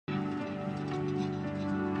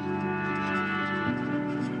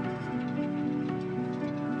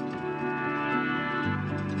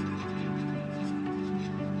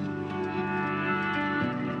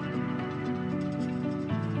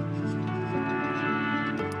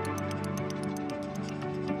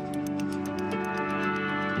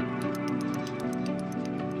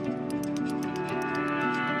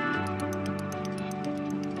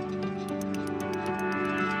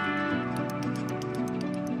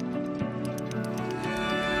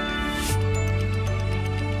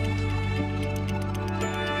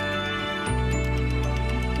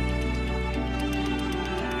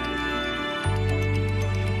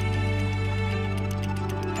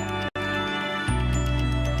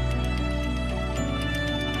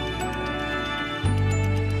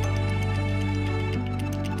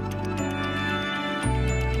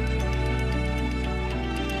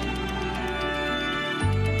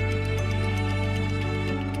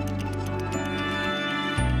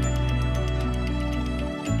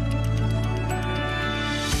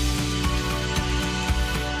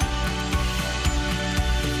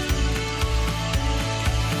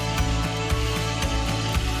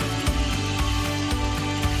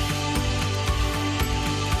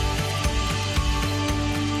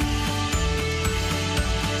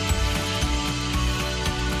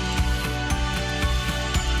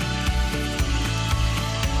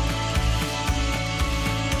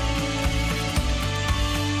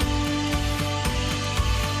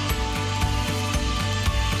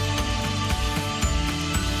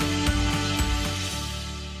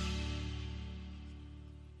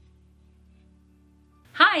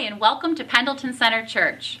welcome to Pendleton Center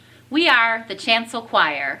Church. We are the Chancel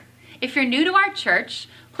Choir. If you're new to our church,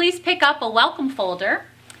 please pick up a welcome folder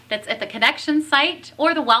that's at the connection site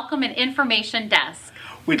or the welcome and information desk.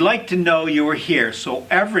 We'd like to know you are here, so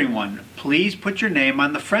everyone, please put your name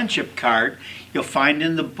on the friendship card you'll find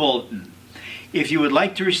in the bulletin. If you would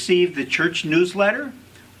like to receive the church newsletter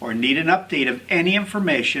or need an update of any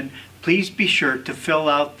information, please be sure to fill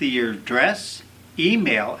out your address,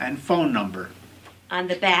 email, and phone number. On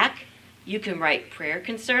the back, you can write prayer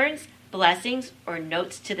concerns, blessings, or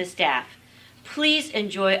notes to the staff. Please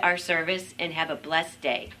enjoy our service and have a blessed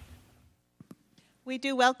day. We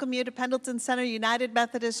do welcome you to Pendleton Center United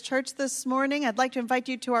Methodist Church this morning. I'd like to invite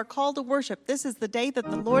you to our call to worship. This is the day that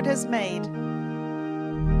the Lord has made.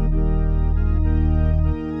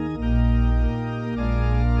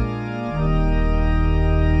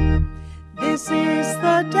 This is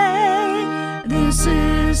the day. This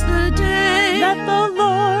is the day that the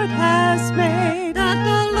Lord has made. That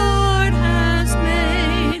the Lord has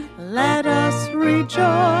made. Let us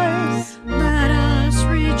rejoice. Let us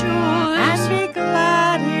rejoice. And be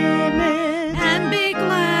glad in it. And be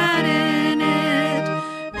glad in it.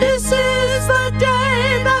 This is the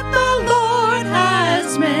day that the Lord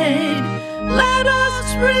has made. Let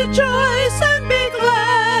us rejoice and be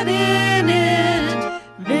glad in it.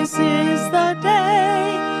 This is the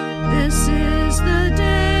day. This is the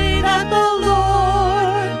day that the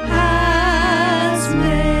Lord has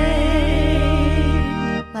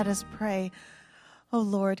made. Let us pray. Oh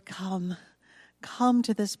Lord, come. Come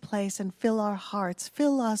to this place and fill our hearts.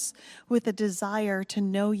 Fill us with a desire to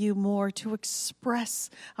know you more, to express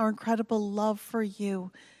our incredible love for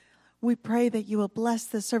you. We pray that you will bless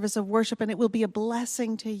this service of worship and it will be a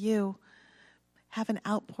blessing to you. Have an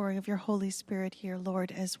outpouring of your Holy Spirit here,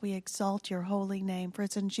 Lord, as we exalt your holy name. For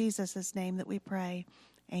it's in Jesus' name that we pray.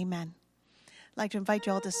 Amen. I'd like to invite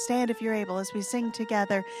you all to stand if you're able as we sing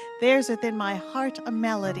together, There's Within My Heart a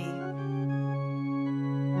Melody.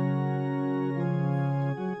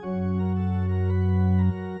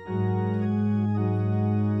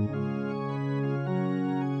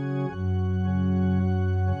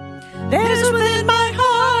 There's within my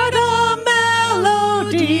heart a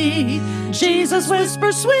melody. Jesus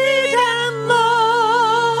whispers sweet and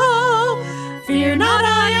low. Fear not,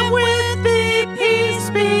 I am with thee. Peace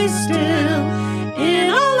be still. In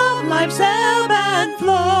all of life's ebb and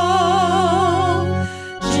flow.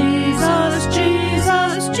 Jesus,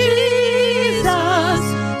 Jesus, Jesus,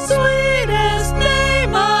 sweetest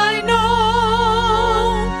name I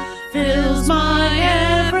know. Fills my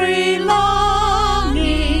every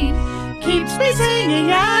longing. Keeps me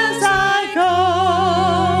singing as I go.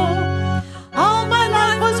 All my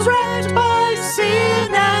life was wrecked by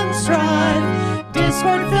sin and strife.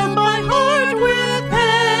 Discord filled my heart with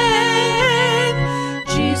pain.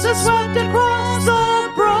 Jesus swept across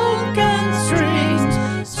the broken strings,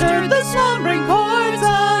 stirred the slumbering chords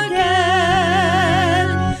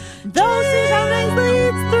again. Though sea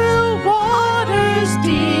leads through waters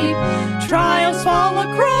deep, trials fall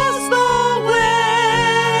across the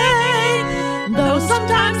way. Though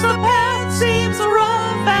sometimes the path seems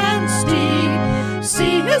rough and steep,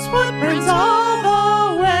 see his footprints all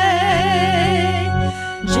the way.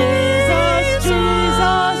 Jesus,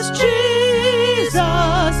 Jesus,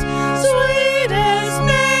 Jesus, sweetest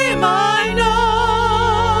name I know.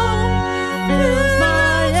 Fills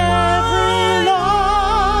my every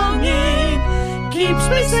longing, keeps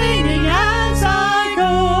me singing as I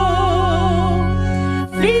go.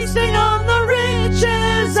 Feasting on the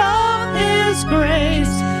riches of his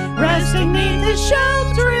grace, resting neath his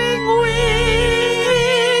sheltering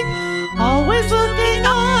wing, always looking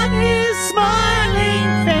on his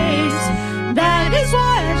smiling face. That is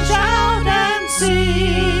why I shout and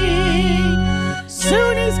sing.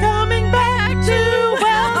 Soon he's coming back to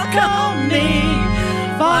welcome me,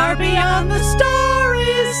 far beyond the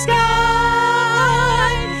starry sky.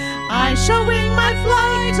 I shall wing my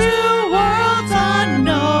flight to worlds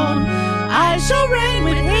unknown. I shall reign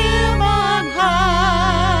with him on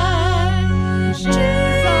high.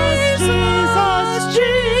 Jesus, Jesus,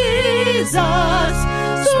 Jesus,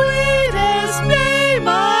 sweetest name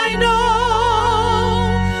I know.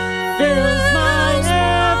 Fills my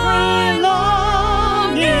every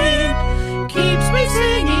longing, keeps me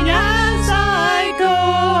singing as I go.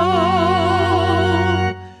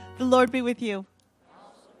 The Lord be with you.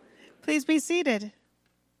 Please be seated.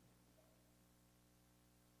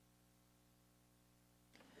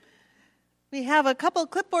 We have a couple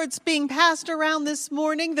clipboards being passed around this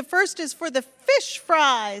morning. The first is for the fish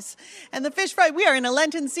fries. And the fish fry, we are in a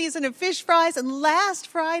Lenten season of fish fries. And last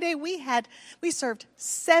Friday we served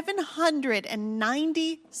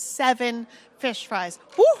 797 fish fries.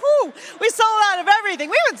 Woohoo! We sold out of everything.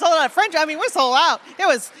 We even sold out of French. I mean, we're sold out.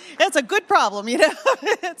 It's a good problem, you know.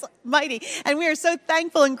 It's mighty. And we are so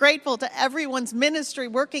thankful and grateful to everyone's ministry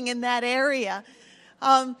working in that area.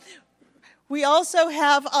 We also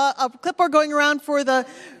have a clipboard going around for the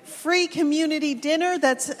free community dinner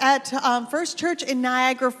that's at First Church in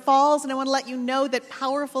Niagara Falls. And I want to let you know that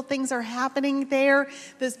powerful things are happening there.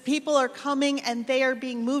 These people are coming and they are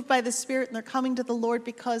being moved by the Spirit and they're coming to the Lord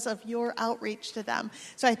because of your outreach to them.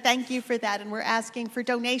 So I thank you for that. And we're asking for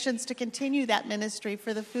donations to continue that ministry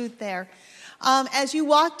for the food there. As you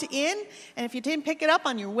walked in, and if you didn't pick it up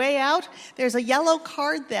on your way out, there's a yellow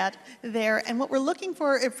card there. And what we're looking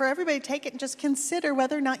for everybody to take it and just consider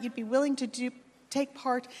whether or not you'd be willing to take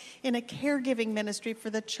part in a caregiving ministry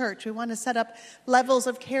for the church. We want to set up levels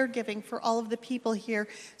of caregiving for all of the people here.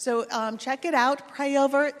 So check it out, pray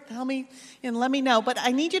over it, tell me, and let me know. But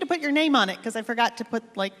I need you to put your name on it because I forgot to put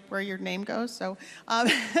where your name goes. So,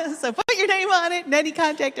 so put your name on it and any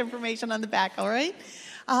contact information on the back, all right?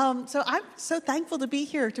 So I'm so thankful to be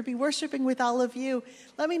here, to be worshiping with all of you.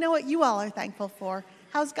 Let me know what you all are thankful for.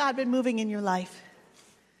 How's God been moving in your life?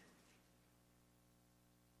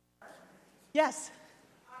 Yes.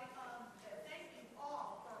 I thank you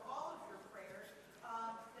all for all of your prayers.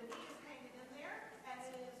 The need is hanging in there, and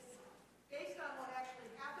it is based on what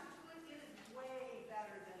actually happened to it. It is way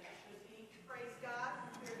better than it should be. Praise God.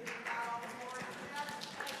 We're giving God all the glory for that.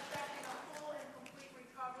 I'm expecting a full and complete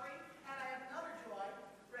recovery, and I have another joy.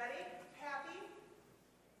 Ready? Happy?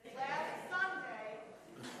 Last Sunday.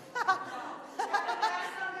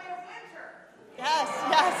 Last Sunday of winter. Yes.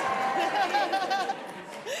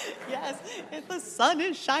 Yes, if the sun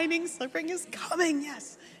is shining, spring is coming.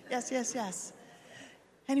 Yes.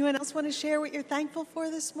 Anyone else want to share what you're thankful for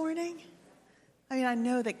this morning? I mean, I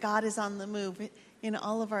know that God is on the move in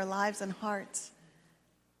all of our lives and hearts.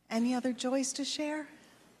 Any other joys to share?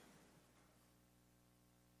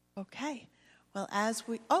 Okay. Well,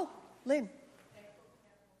 Lynn.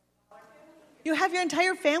 You have your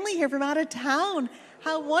entire family here from out of town.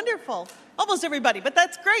 How wonderful. Almost everybody, but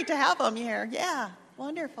that's great to have them here. Yeah.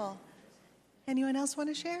 Wonderful. Anyone else want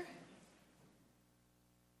to share?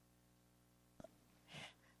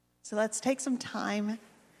 So let's take some time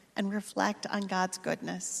and reflect on God's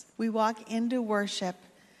goodness. We walk into worship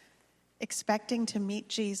expecting to meet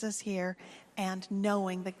Jesus here and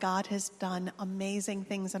knowing that God has done amazing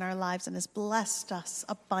things in our lives and has blessed us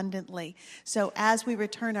abundantly. So as we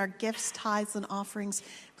return our gifts, tithes, and offerings,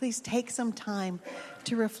 please take some time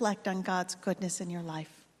to reflect on God's goodness in your life.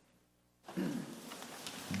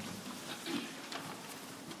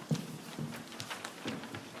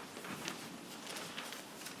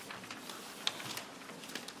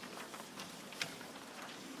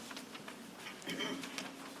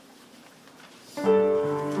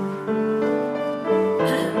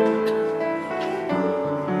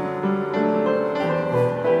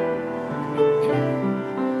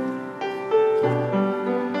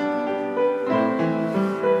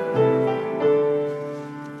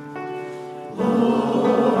 Oh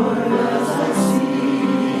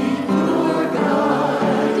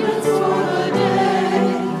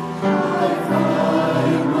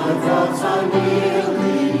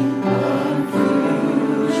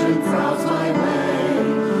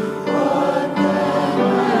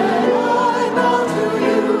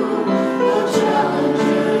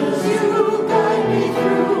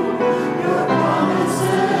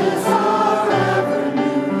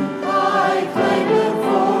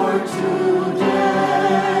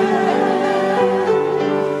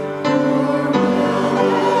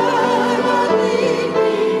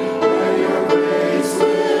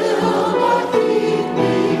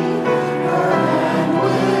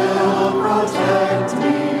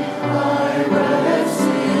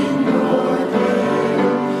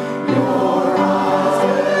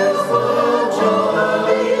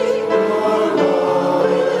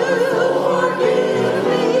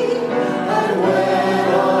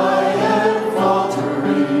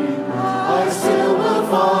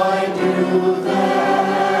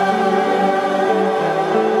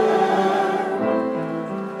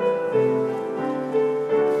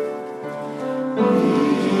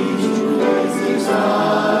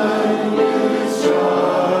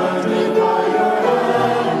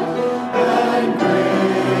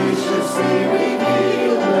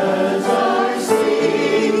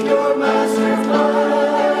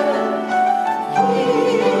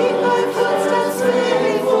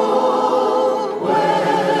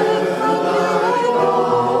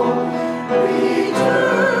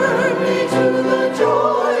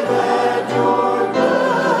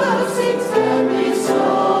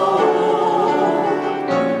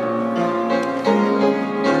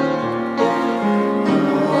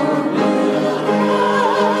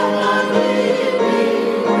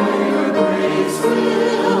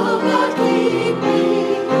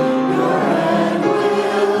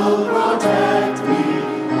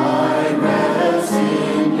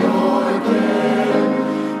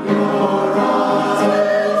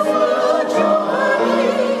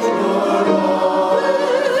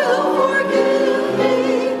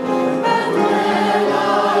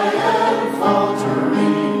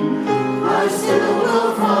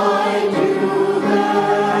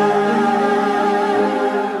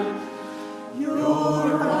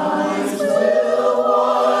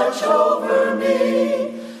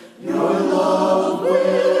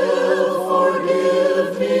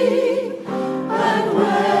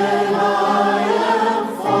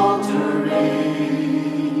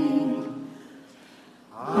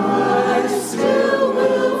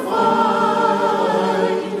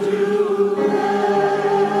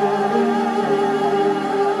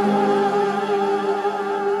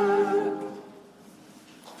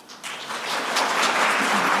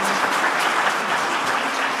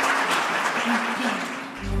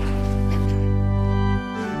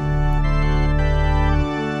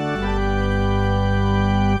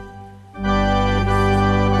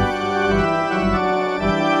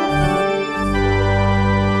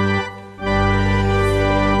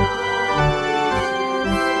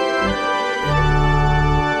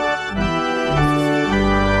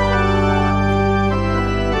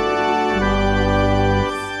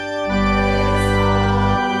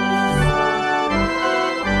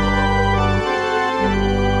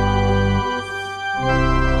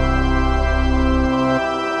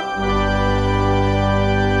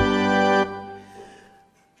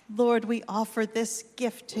we offer this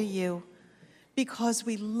gift to you because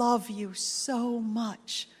we love you so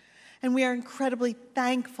much. And we are incredibly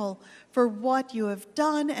thankful for what you have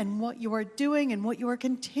done and what you are doing and what you are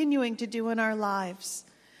continuing to do in our lives.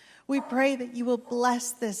 We pray that you will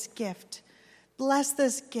bless this gift. Bless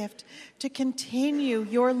this gift to continue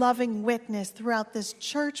your loving witness throughout this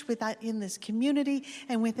church, in this community,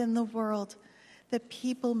 and within the world, that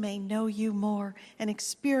people may know you more and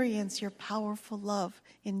experience your powerful love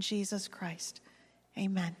in Jesus Christ.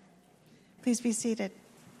 Amen. Please be seated.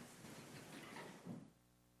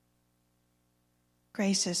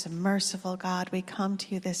 Gracious and merciful God, we come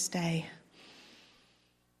to you this day,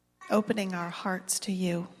 opening our hearts to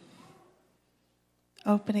you.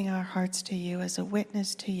 Opening our hearts to you as a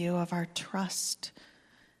witness to you of our trust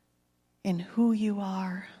in who you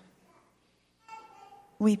are.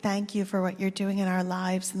 We thank you for what you're doing in our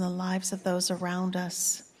lives and the lives of those around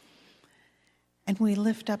us. And we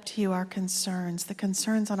lift up to you our concerns, the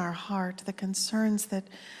concerns on our heart, the concerns that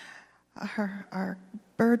are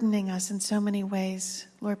burdening us in so many ways.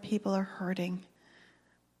 Lord, people are hurting,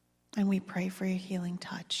 and we pray for your healing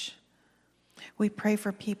touch. We pray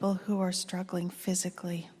for people who are struggling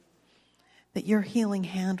physically, that your healing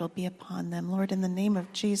hand will be upon them. Lord, in the name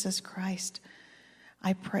of Jesus Christ,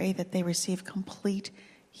 I pray that they receive complete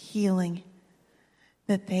healing,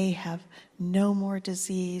 that they have no more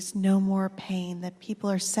disease, no more pain, that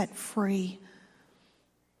people are set free.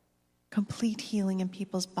 Complete healing in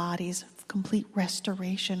people's bodies, complete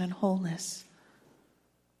restoration and wholeness.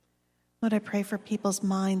 Lord, I pray for people's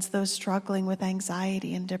minds, those struggling with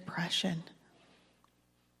anxiety and depression.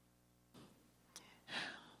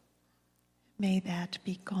 May that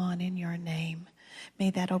be gone in your name.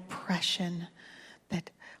 May that oppression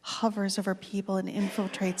that hovers over people and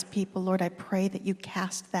infiltrates people, Lord, I pray that you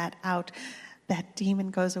cast that out. That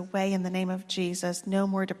demon goes away in the name of Jesus. No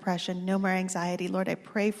more depression, no more anxiety. Lord, I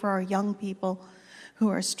pray for our young people who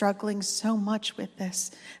are struggling so much with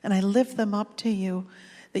this. And I lift them up to you,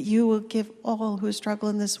 that you will give all who struggle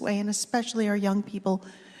in this way, and especially our young people,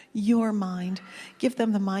 your mind. Give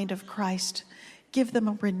them the mind of Christ. Give them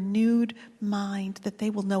a renewed mind, that they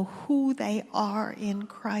will know who they are in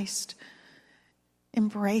Christ.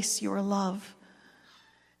 Embrace your love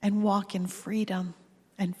and walk in freedom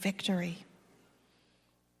and victory.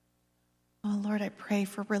 Oh, Lord, I pray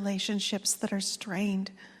for relationships that are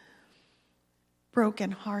strained,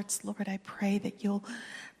 broken hearts. Lord, I pray that you'll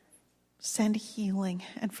send healing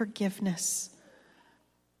and forgiveness.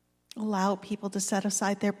 Allow people to set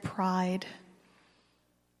aside their pride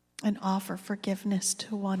and offer forgiveness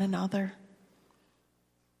to one another.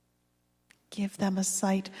 Give them a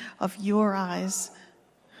sight of your eyes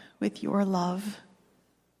with your love,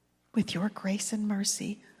 with your grace and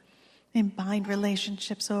mercy. And bind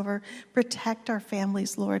relationships over. Protect our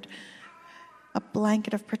families, Lord. A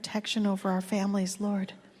blanket of protection over our families,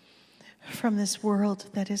 Lord, from this world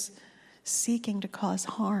that is seeking to cause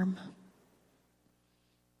harm.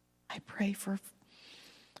 I pray for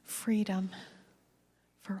freedom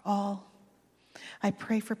for all. I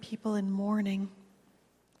pray for people in mourning,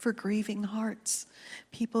 for grieving hearts,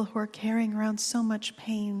 people who are carrying around so much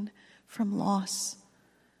pain from loss.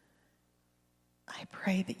 I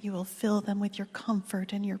pray that you will fill them with your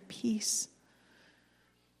comfort and your peace.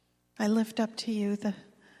 I lift up to you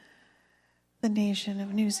the nation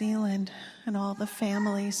of New Zealand and all the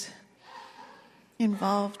families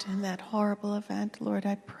involved in that horrible event. Lord,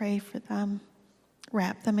 I pray for them.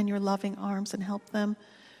 Wrap them in your loving arms and help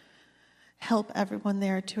everyone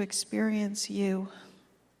there to experience you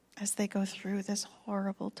as they go through this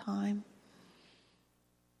horrible time.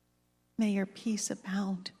 May your peace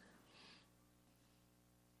abound.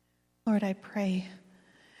 Lord, I pray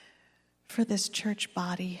for this church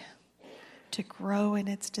body to grow in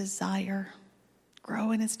its desire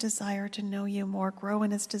to know you more, grow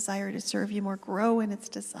in its desire to serve you more, grow in its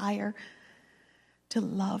desire to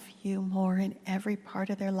love you more in every part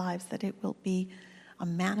of their lives, that it will be a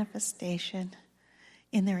manifestation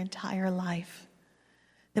in their entire life,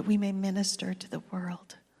 that we may minister to the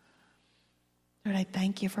world. Lord, I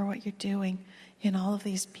thank you for what you're doing in all of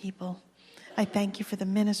these people. I thank you for the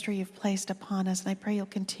ministry you've placed upon us, and I pray you'll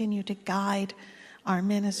continue to guide our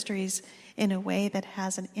ministries in a way that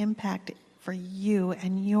has an impact for you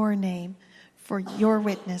and your name, for your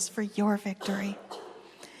witness, for your victory.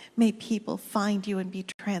 May people find you and be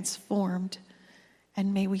transformed,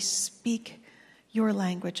 and may we speak your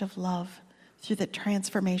language of love through the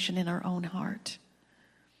transformation in our own heart.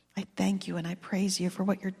 I thank you and I praise you for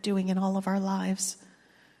what you're doing in all of our lives.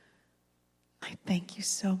 I thank you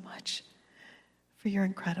so much for your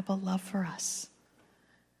incredible love for us.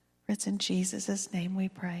 For it's in Jesus' name we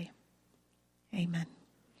pray. Amen.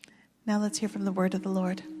 Now let's hear from the word of the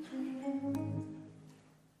Lord.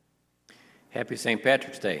 Happy St.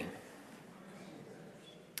 Patrick's Day.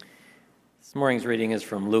 This morning's reading is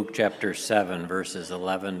from Luke chapter 7, verses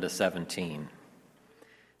 11 to 17.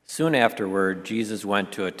 Soon afterward, Jesus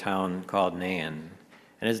went to a town called Nain,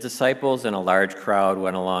 and his disciples and a large crowd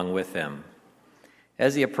went along with him.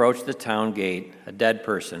 As he approached the town gate, a dead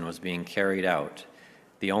person was being carried out,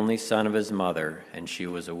 the only son of his mother, and she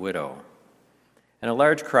was a widow. And a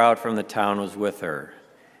large crowd from the town was with her.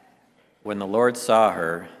 When the Lord saw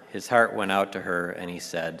her, his heart went out to her, and he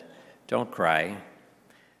said, "Don't cry."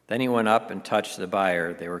 Then he went up and touched the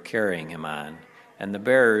bier they were carrying him on, and the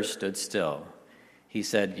bearers stood still. He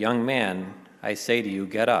said, "Young man, I say to you,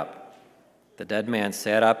 get up." The dead man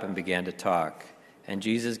sat up and began to talk, and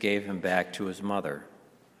Jesus gave him back to his mother.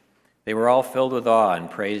 They were all filled with awe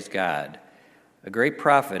and praised God. "A great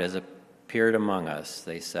prophet has appeared among us,"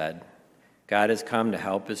 they said. "God has come to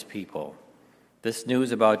help his people." This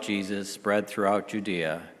news about Jesus spread throughout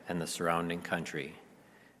Judea and the surrounding country.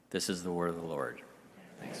 This is the word of the Lord.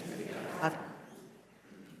 Thanks be to God.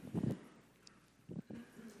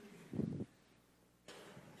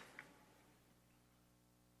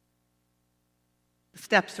 The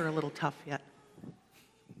steps are a little tough yet.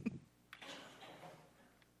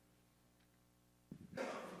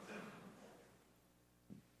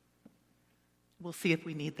 We'll see if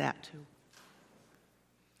we need that too.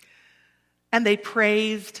 And they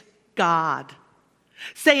praised God,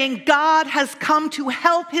 saying, "God has come to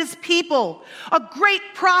help his people. A great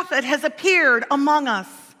prophet has appeared among us."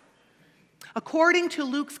 According to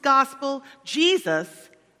Luke's gospel, Jesus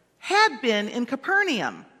had been in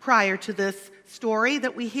Capernaum prior to this story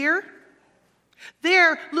that we hear.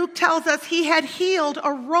 There, Luke tells us he had healed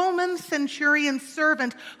a Roman centurion's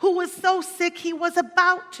servant who was so sick he was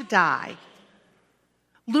about to die.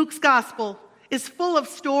 Luke's gospel is full of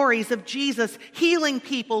stories of Jesus healing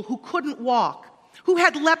people who couldn't walk, who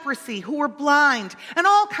had leprosy, who were blind, and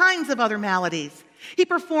all kinds of other maladies. He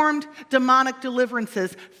performed demonic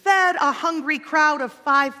deliverances, fed a hungry crowd of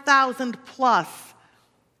 5,000 plus,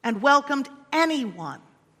 and welcomed anyone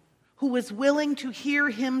who was willing to hear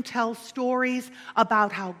him tell stories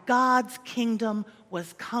about how God's kingdom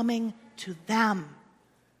was coming to them.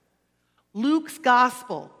 Luke's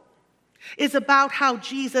gospel is about how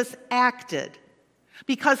Jesus acted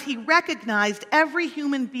because he recognized every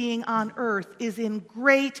human being on earth is in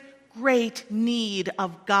great, great need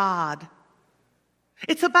of God.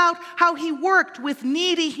 It's about how he worked with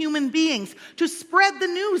needy human beings to spread the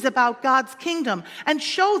news about God's kingdom and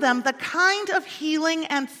show them the kind of healing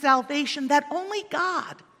and salvation that only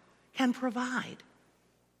God can provide.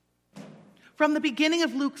 From the beginning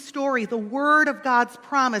of Luke's story, the word of God's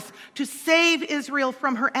promise to save Israel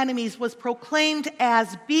from her enemies was proclaimed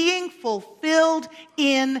as being fulfilled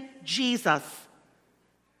in Jesus.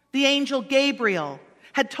 The angel Gabriel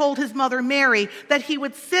had told his mother Mary that he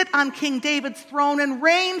would sit on King David's throne and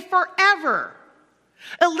reign forever.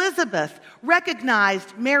 Elizabeth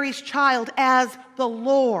recognized Mary's child as the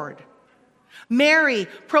Lord. Mary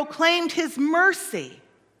proclaimed his mercy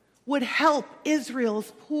would help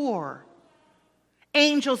Israel's poor.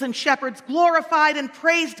 Angels and shepherds glorified and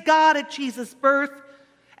praised God at Jesus' birth,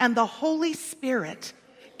 and the Holy Spirit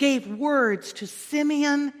gave words to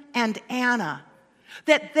Simeon and Anna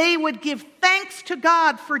that they would give thanks to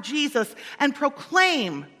God for Jesus and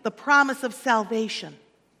proclaim the promise of salvation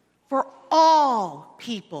for all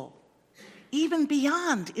people, even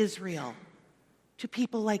beyond Israel, to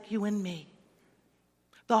people like you and me.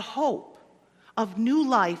 The hope of new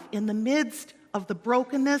life in the midst of the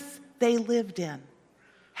brokenness they lived in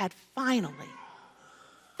had finally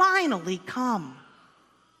come.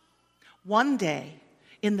 One day,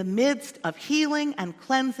 in the midst of healing and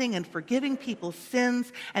cleansing and forgiving people's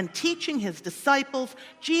sins and teaching his disciples,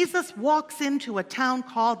 Jesus walks into a town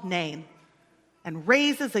called Nain and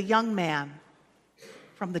raises a young man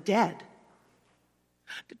from the dead.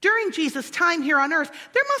 During Jesus' time here on earth,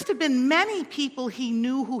 there must have been many people he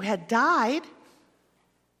knew who had died.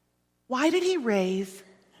 Why did he raise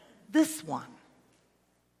this one?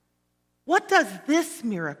 What does this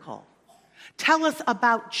miracle tell us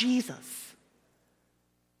about Jesus?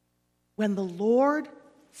 When the Lord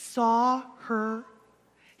saw her,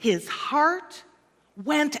 his heart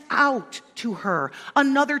went out to her.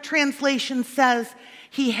 Another translation says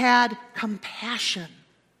he had compassion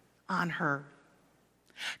on her.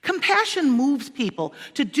 Compassion moves people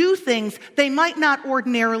to do things they might not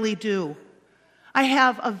ordinarily do. I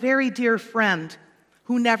have a very dear friend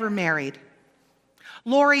who never married.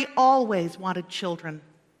 Lori always wanted children,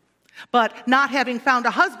 but not having found a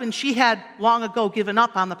husband, she had long ago given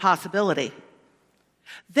up on the possibility.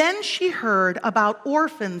 Then she heard about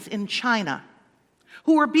orphans in China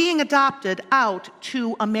who were being adopted out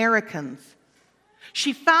to Americans.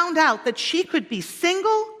 She found out that she could be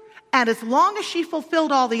single, and as long as she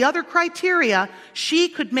fulfilled all the other criteria, she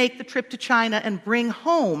could make the trip to China and bring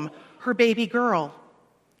home her baby girl.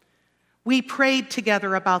 We prayed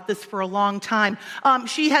together about this for a long time.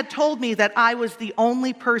 She had told me that I was the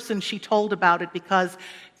only person she told about it because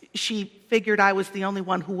she figured I was the only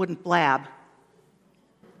one who wouldn't blab.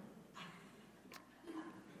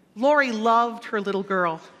 Lori loved her little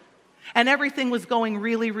girl, and everything was going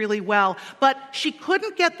really, really well. But she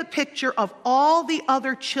couldn't get the picture of all the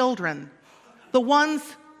other children, the ones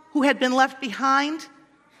who had been left behind.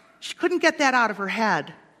 She couldn't get that out of her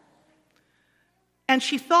head. And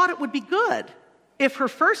she thought it would be good if her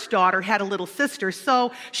first daughter had a little sister,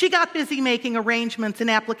 so she got busy making arrangements and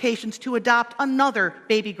applications to adopt another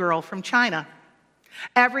baby girl from China.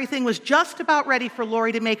 Everything was just about ready for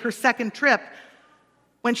Lori to make her second trip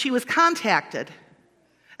when she was contacted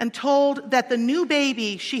and told that the new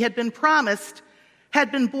baby she had been promised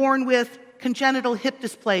had been born with congenital hip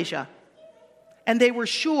dysplasia, and they were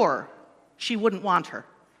sure she wouldn't want her.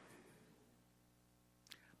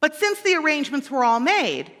 But since the arrangements were all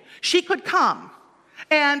made, she could come,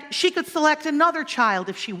 and she could select another child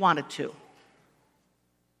if she wanted to,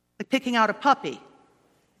 like picking out a puppy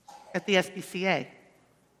at the SPCA.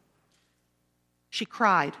 She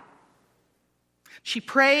cried. She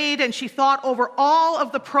prayed, and she thought over all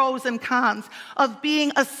of the pros and cons of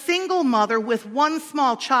being a single mother with one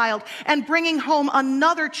small child and bringing home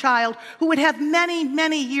another child who would have many,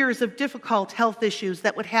 many years of difficult health issues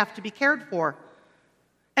that would have to be cared for.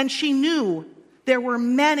 And she knew there were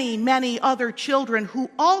many, many other children who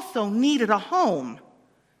also needed a home.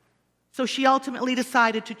 So she ultimately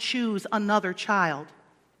decided to choose another child.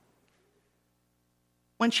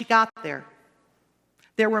 When she got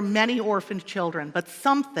there were many orphaned children, but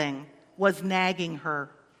something was nagging her,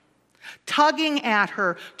 tugging at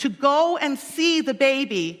her to go and see the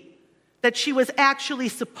baby that she was actually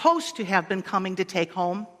supposed to have been coming to take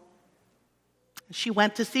home. She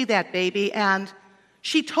went to see that baby, and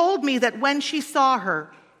she told me that when she saw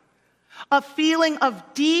her, a feeling of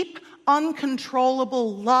deep,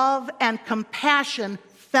 uncontrollable love and compassion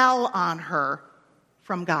fell on her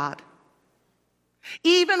from God.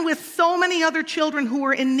 Even with so many other children who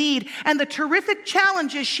were in need and the terrific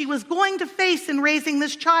challenges she was going to face in raising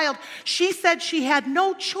this child, she said she had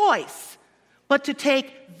no choice but to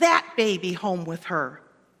take that baby home with her.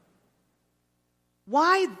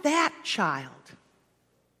 Why that child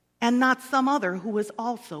and not some other who was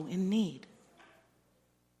also in need?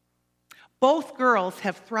 Both girls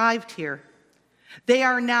have thrived here. They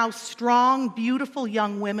are now strong, beautiful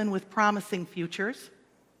young women with promising futures.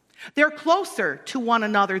 They're closer to one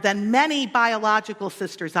another than many biological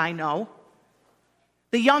sisters I know.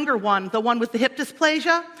 The younger one, the one with the hip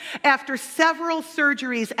dysplasia, after several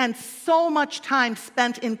surgeries and so much time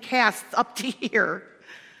spent in casts up to here,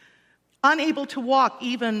 unable to walk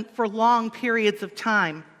even for long periods of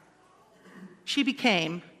time, she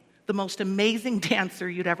became the most amazing dancer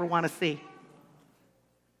you'd ever want to see.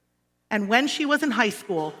 And when she was in high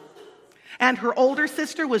school, and her older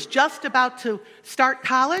sister was just about to start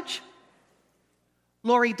college,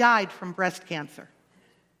 Lori died from breast cancer.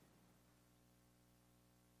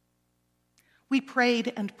 We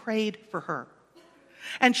prayed and prayed for her,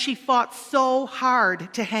 and she fought so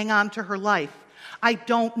hard to hang on to her life. I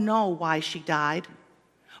don't know why she died,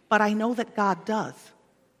 but I know that God does.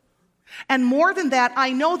 And more than that,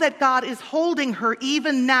 I know that God is holding her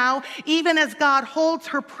even now, even as God holds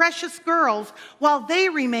her precious girls while they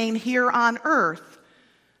remain here on earth.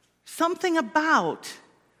 Something about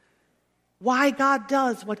why God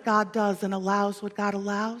does what God does and allows what God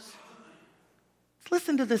allows. Let's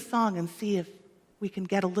listen to this song and see if we can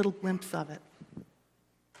get a little glimpse of it.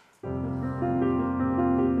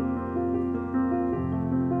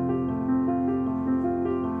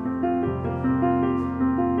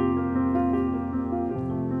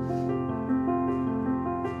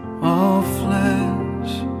 All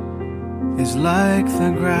flesh is like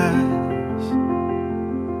the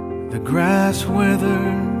grass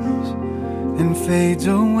withers and fades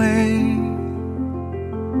away.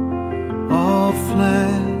 All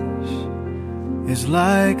flesh is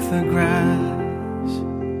like the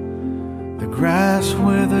grass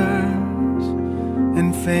withers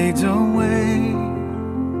and fades away.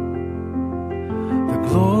 The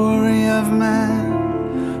glory of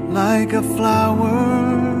man like a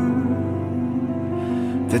flower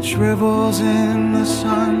that shrivels in the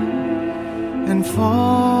sun and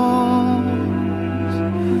falls.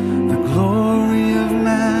 The glory of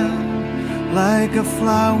man like like a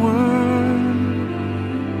flower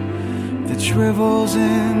that shrivels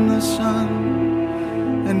in the sun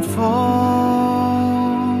and falls.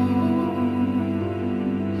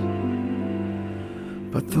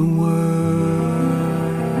 But the word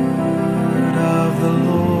of the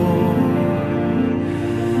Lord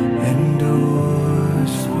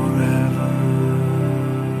endures forever.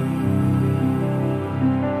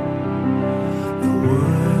 The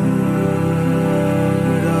word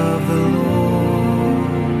of the Lord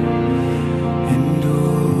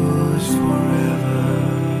endures forever.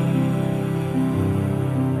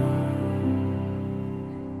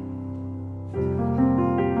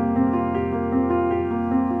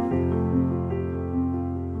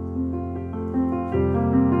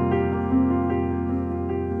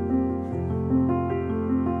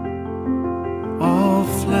 All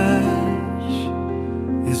flesh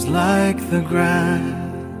is like the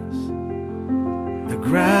grass. The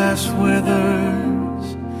grass withers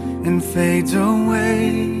and fades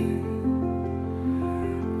away.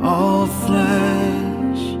 All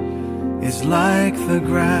flesh is like the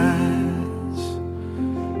grass.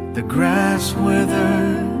 The grass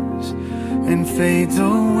withers and fades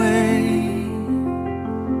away.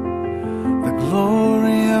 The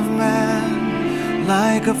glory of man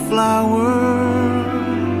like a flower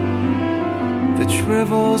that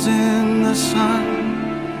shrivels in the sun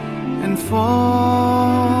and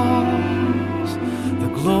falls. The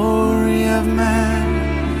glory of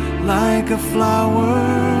man like a flower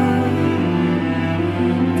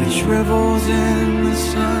that shrivels in the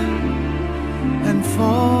sun and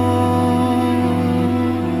falls.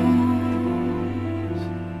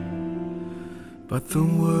 But the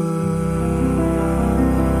word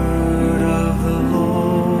of the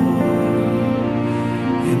Lord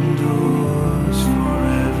endures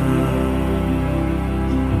forever.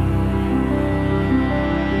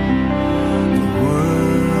 The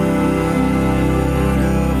word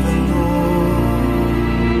of the Lord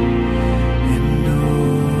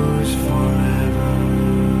endures forever.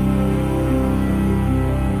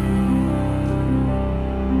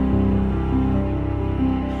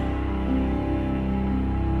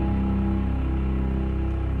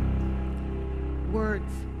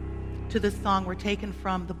 Words to this song were taken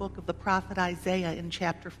from the book of the prophet Isaiah in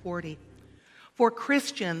chapter 40. For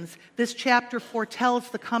Christians, this chapter foretells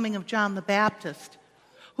the coming of John the Baptist,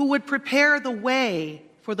 who would prepare the way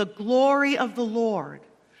for the glory of the Lord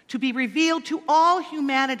to be revealed to all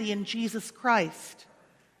humanity in Jesus Christ.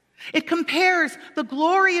 It compares the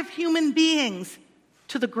glory of human beings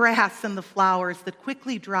to the grass and the flowers that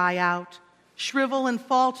quickly dry out, shrivel and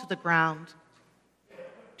fall to the ground,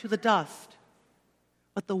 to the dust.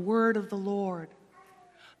 But the word of the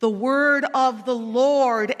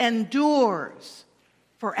Lord endures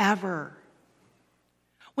forever.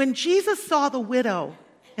 When Jesus saw the widow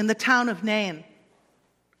in the town of Nain,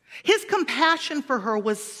 his compassion for her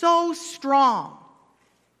was so strong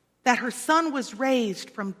that her son was raised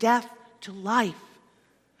from death to life.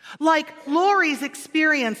 Like Lori's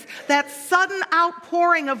experience, that sudden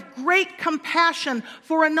outpouring of great compassion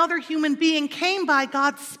for another human being came by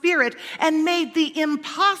God's Spirit and made the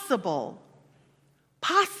impossible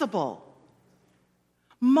possible.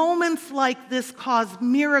 Moments like this cause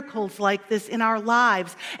miracles like this in our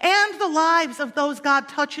lives and the lives of those God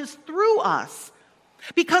touches through us,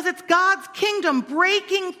 because it's God's kingdom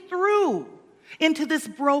breaking through into this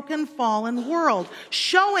broken, fallen world,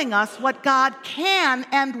 showing us what God can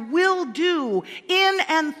and will do in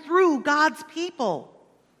and through God's people.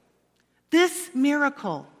 This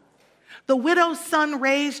miracle, the widow's son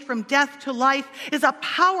raised from death to life, is a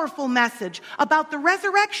powerful message about the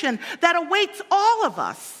resurrection that awaits all of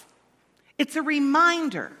us. It's a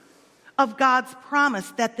reminder of God's promise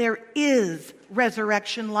that there is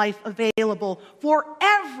resurrection life available for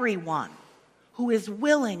everyone who is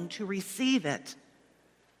willing to receive it.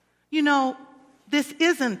 You know, this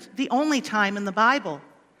isn't the only time in the Bible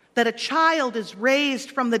that a child is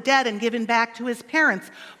raised from the dead and given back to his parents.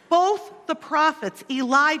 Both the prophets,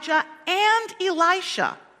 Elijah and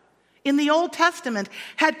Elisha, in the Old Testament,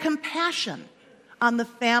 had compassion on the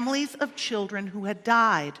families of children who had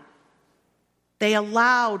died. They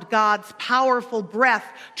allowed God's powerful breath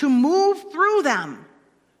to move through them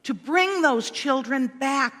to bring those children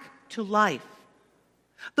back to life.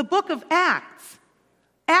 The book of Acts,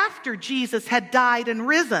 after Jesus had died and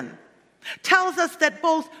risen, tells us that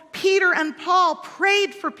both Peter and Paul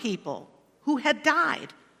prayed for people who had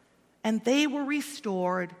died, and they were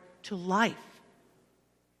restored to life.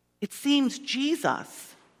 It seems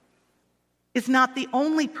Jesus is not the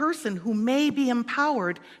only person who may be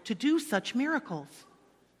empowered to do such miracles.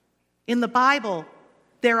 In the Bible,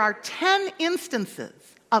 there are 10 instances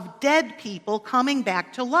of dead people coming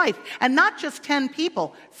back to life. And not just 10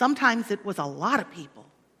 people. Sometimes it was a lot of people.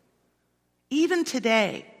 Even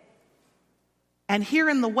today, and here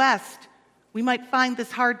in the West, we might find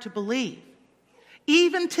this hard to believe.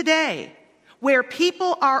 Even today, where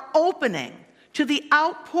people are opening to the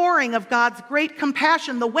outpouring of God's great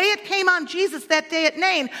compassion, the way it came on Jesus that day at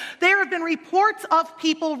Nain, there have been reports of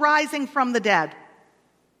people rising from the dead.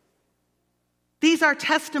 These are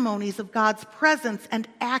testimonies of God's presence and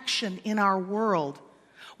action in our world.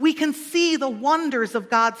 We can see the wonders of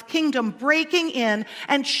God's kingdom breaking in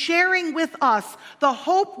and sharing with us the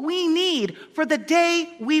hope we need for the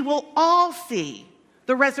day we will all see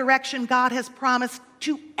the resurrection God has promised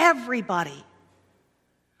to everybody.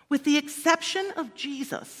 With the exception of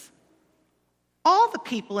Jesus, all the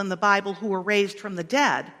people in the Bible who were raised from the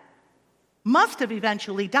dead must have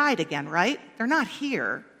eventually died again, right? They're not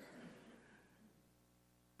here.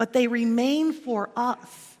 But they remain for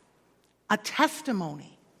us a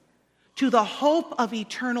testimony to the hope of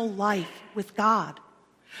eternal life with God.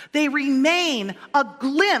 They remain a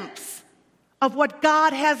glimpse of what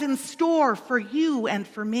God has in store for you and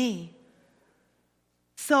for me.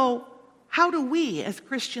 So, how do we as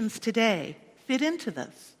Christians today fit into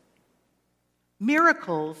this?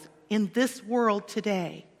 Miracles in this world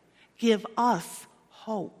today give us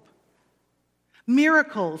hope.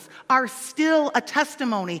 Miracles are still a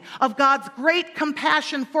testimony of God's great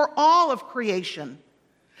compassion for all of creation.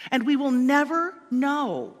 And we will never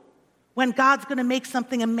know when God's going to make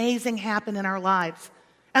something amazing happen in our lives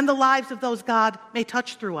and the lives of those God may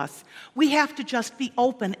touch through us. We have to just be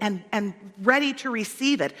open and ready to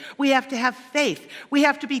receive it. We have to have faith. We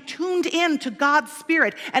have to be tuned in to God's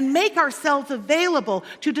Spirit and make ourselves available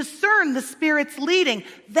to discern the Spirit's leading.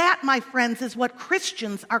 That, my friends, is what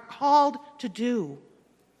Christians are called to do.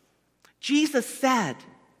 Jesus said,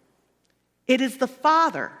 "It is the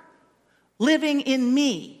Father living in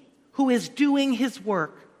me who is doing his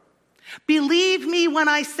work. Believe me when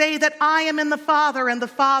I say that I am in the Father and the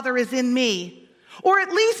Father is in me. Or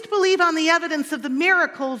at least believe on the evidence of the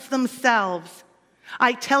miracles themselves.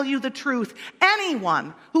 I tell you the truth,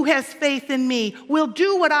 anyone who has faith in me will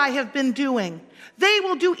do what I have been doing. They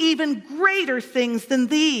will do even greater things than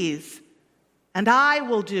these. And I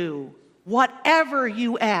will do whatever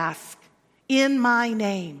you ask in my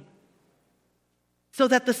name, so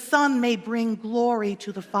that the Son may bring glory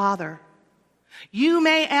to the Father. You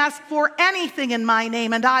may ask for anything in my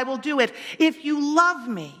name, and I will do it. If you love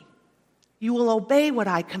me, you will obey what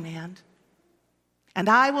I command. And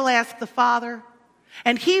I will ask the Father,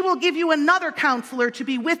 and he will give you another counselor to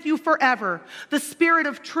be with you forever, the Spirit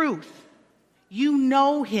of truth. You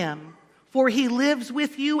know him, for he lives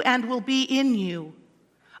with you and will be in you.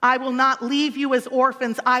 I will not leave you as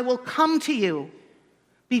orphans. I will come to you.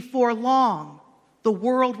 Before long, the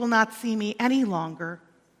world will not see me any longer,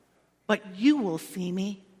 but you will see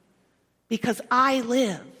me. Because I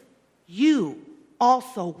live, you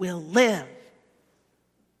also will live."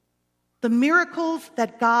 The miracles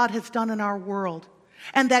that God has done in our world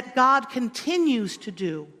and that God continues to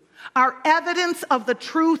do are evidence of the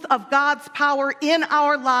truth of God's power in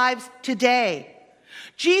our lives today.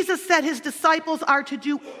 Jesus said his disciples are to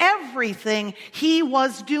do everything he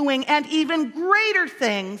was doing and even greater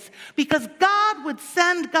things, because God would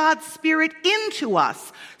send God's Spirit into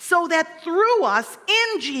us so that through us,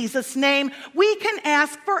 in Jesus' name, we can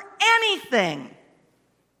ask for anything.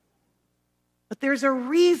 But there's a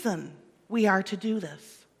reason we are to do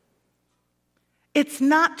this. It's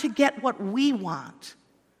not to get what we want,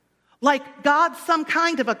 like God's some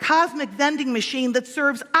kind of a cosmic vending machine that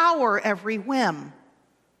serves our every whim.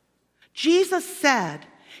 Jesus said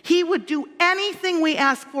he would do anything we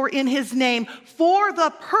ask for in his name for the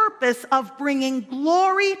purpose of bringing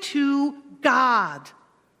glory to God.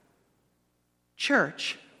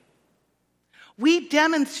 Church, we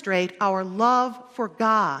demonstrate our love for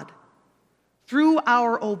God through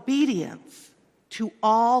our obedience to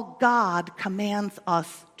all God commands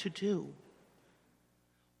us to do.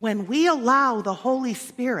 When we allow the Holy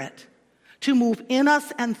Spirit to move in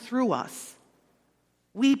us and through us,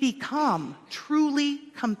 we become truly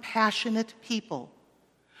compassionate people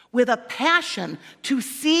with a passion to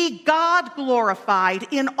see God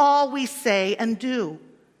glorified in all we say and do.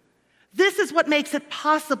 This is what makes it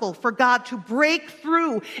possible for God to break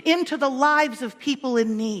through into the lives of people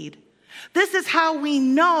in need. This is how we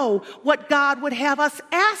know what God would have us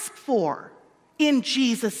ask for in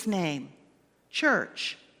Jesus' name.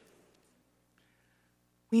 Church,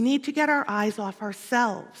 we need to get our eyes off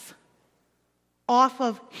ourselves. off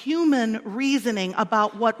of human reasoning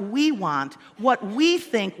about what we want, what we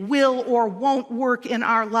think will or won't work in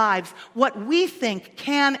our lives, what we think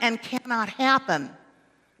can and cannot happen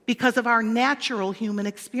because of our natural human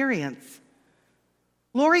experience.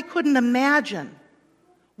 Lori couldn't imagine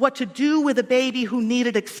what to do with a baby who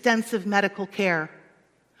needed extensive medical care.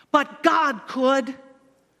 But God could.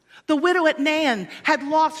 The widow at Nain had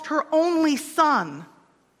lost her only son.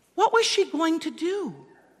 What was she going to do?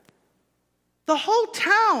 The whole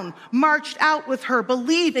town marched out with her,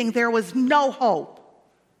 believing there was no hope.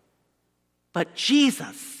 But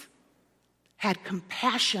Jesus had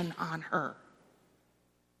compassion on her.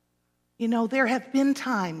 You know, there have been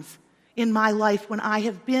times in my life when I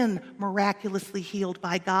have been miraculously healed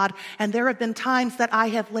by God, and there have been times that I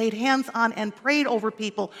have laid hands on and prayed over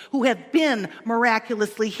people who have been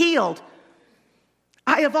miraculously healed.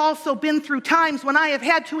 I have also been through times when I have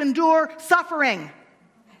had to endure suffering.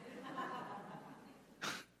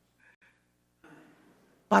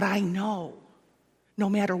 But I know, no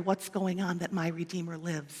matter what's going on, that my Redeemer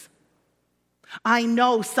lives. I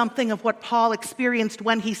know something of what Paul experienced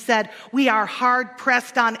when he said, "We are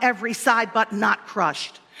hard-pressed on every side, but not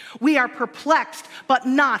crushed. We are perplexed, but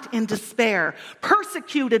not in despair.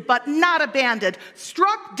 Persecuted, but not abandoned.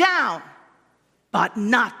 Struck down, but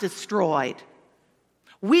not destroyed."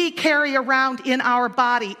 We carry around in our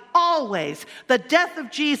body always the death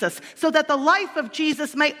of Jesus, so that the life of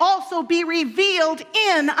Jesus may also be revealed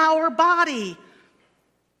in our body.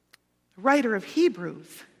 The writer of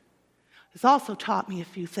Hebrews has also taught me a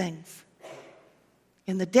few things.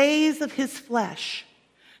 In the days of his flesh,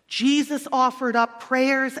 Jesus offered up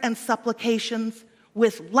prayers and supplications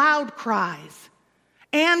with loud cries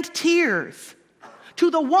and tears to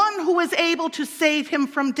the one who was able to save him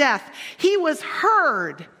from death. He was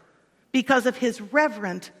heard because of his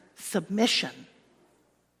reverent submission.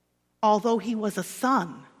 Although he was a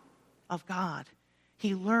son of God,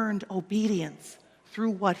 he learned obedience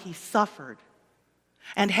through what he suffered.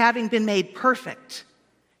 And having been made perfect,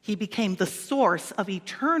 he became the source of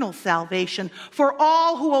eternal salvation for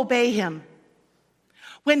all who obey him.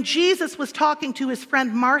 When Jesus was talking to his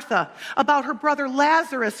friend Martha about her brother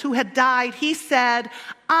Lazarus who had died, he said,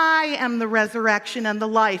 "I am the resurrection and the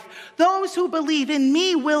life. Those who believe in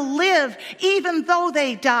me will live even though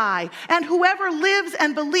they die. And whoever lives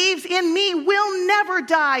and believes in me will never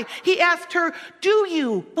die." He asked her, "Do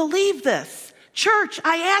you believe this?" Church,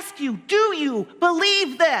 I ask you, do you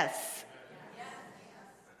believe this?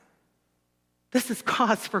 This is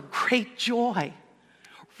cause for great joy.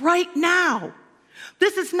 Right now.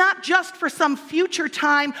 This is not just for some future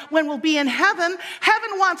time when we'll be in heaven.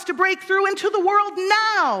 Heaven wants to break through into the world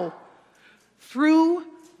now through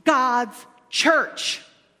God's church.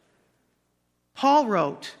 Paul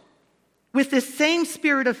wrote, "With this same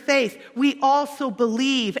spirit of faith, we also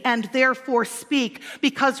believe and therefore speak,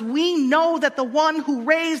 because we know that the one who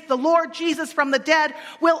raised the Lord Jesus from the dead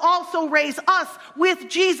will also raise us with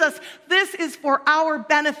Jesus. This is for our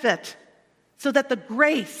benefit, so that the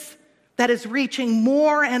grace that is reaching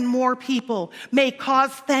more and more people may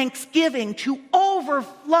cause thanksgiving to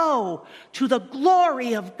overflow to the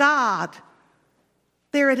glory of God."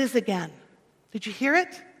 There it is again. Did you hear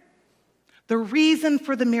it? The reason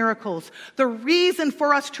for the miracles, the reason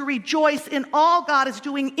for us to rejoice in all God is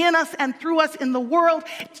doing in us and through us in the world,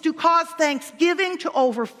 is to cause thanksgiving to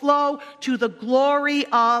overflow to the glory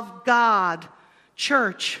of God.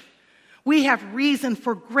 Church, we have reason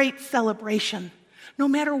for great celebration. No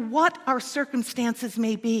matter what our circumstances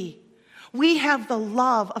may be, we have the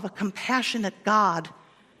love of a compassionate God.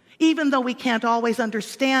 Even though we can't always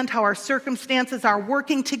understand how our circumstances are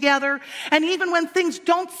working together, and even when things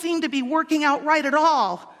don't seem to be working out right at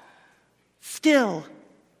all, still,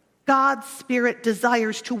 God's Spirit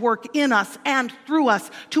desires to work in us and through us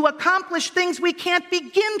to accomplish things we can't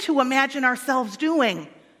begin to imagine ourselves doing.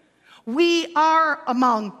 We are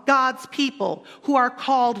among God's people who are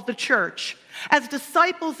called the church. As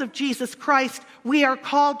disciples of Jesus Christ, we are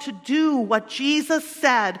called to do what Jesus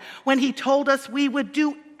said when he told us we would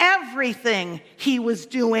do everything he was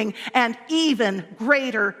doing and even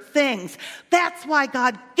greater things. That's why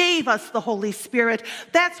God gave us the Holy Spirit.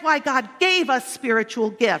 That's why God gave us spiritual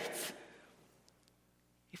gifts.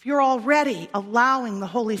 If you're already allowing the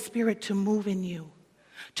Holy Spirit to move in you,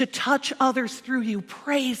 to touch others through you,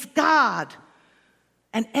 praise God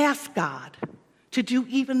and ask God to do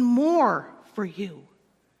even more for you,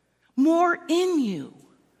 more in you,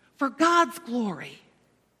 for God's glory.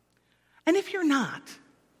 And if you're not,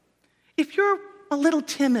 if you're a little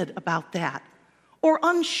timid about that or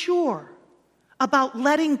unsure about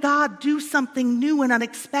letting God do something new and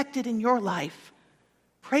unexpected in your life,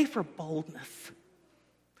 Pray for boldness.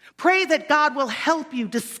 Pray that God will help you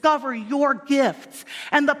discover your gifts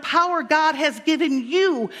and the power God has given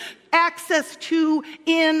you access to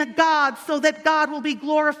in God, so that God will be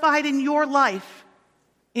glorified in your life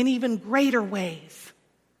in even greater ways.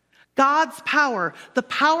 God's power, the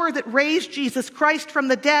power that raised Jesus Christ from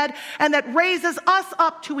the dead and that raises us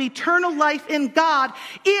up to eternal life in God,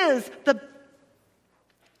 is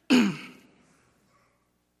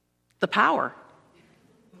the power.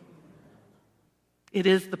 It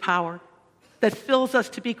is the power that fills us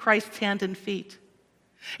to be Christ's hand and feet.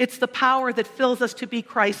 It's the power that fills us to be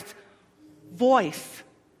Christ's voice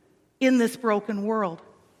in this broken world,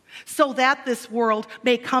 so that this world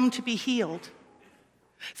may come to be healed,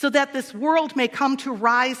 so that this world may come to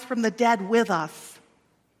rise from the dead with us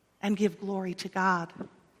and give glory to God.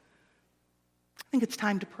 I think it's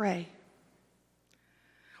time to pray.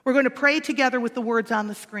 We're going to pray together with the words on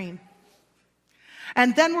the screen.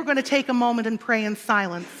 And then we're going to take a moment and pray in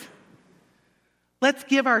silence. Let's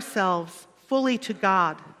give ourselves fully to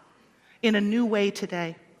God in a new way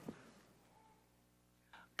today.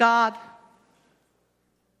 God,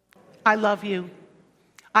 I love you.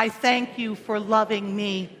 I thank you for loving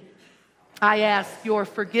me. I ask your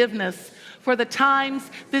forgiveness for the times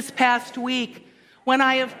this past week when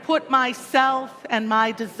I have put myself and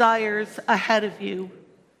my desires ahead of you.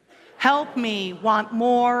 Help me want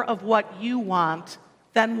more of what you want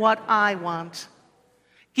than what I want.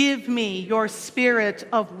 Give me your spirit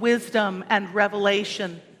of wisdom and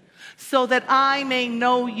revelation so that I may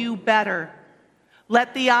know you better.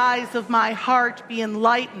 Let the eyes of my heart be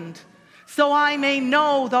enlightened so I may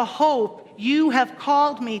know the hope you have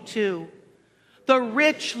called me to, the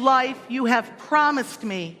rich life you have promised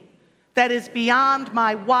me that is beyond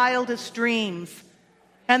my wildest dreams,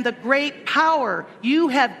 and the great power you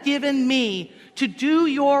have given me to do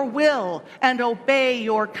your will and obey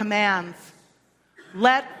your commands.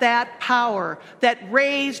 Let that power that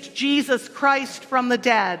raised Jesus Christ from the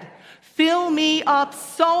dead fill me up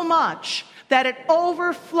so much that it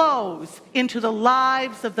overflows into the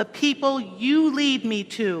lives of the people you lead me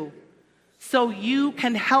to, so you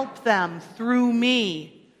can help them through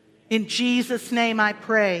me. In Jesus' name I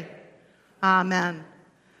pray. Amen.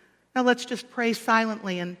 Now let's just pray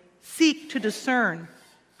silently and seek to discern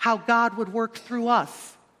how God would work through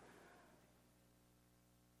us.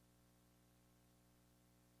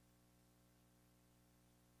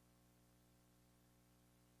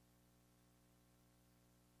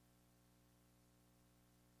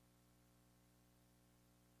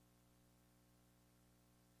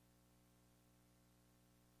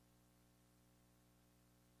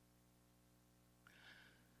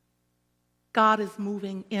 God is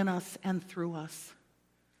moving in us and through us.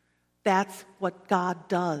 That's what God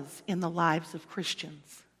does in the lives of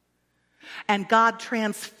Christians. And God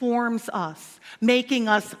transforms us, making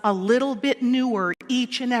us a little bit newer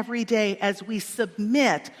each and every day as we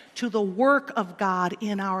submit to the work of God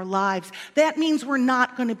in our lives. That means we're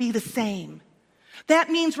not going to be the same. That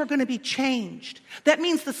means we're going to be changed. That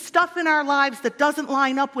means the stuff in our lives that doesn't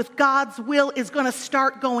line up with God's will is going to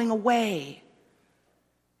start going away.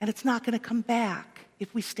 And it's not going to come back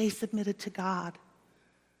if we stay submitted to God.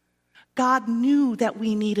 God knew that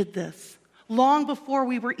we needed this. Long before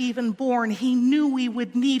we were even born, he knew we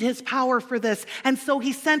would need his power for this. And so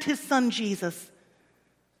he sent his son Jesus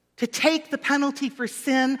to take the penalty for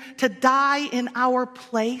sin, to die in our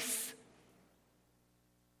place.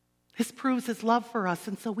 This proves his love for us.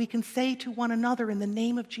 And so we can say to one another in the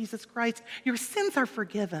name of Jesus Christ, your sins are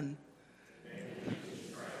forgiven.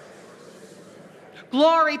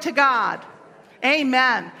 Glory to God.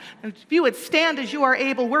 Amen. And if you would stand as you are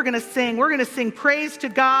able, we're going to sing. We're going to sing praise to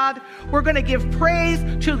God. We're going to give praise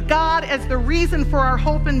to God as the reason for our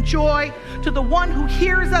hope and joy, to the one who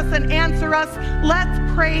hears us and answers us. Let's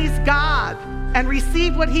praise God and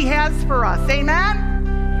receive what he has for us.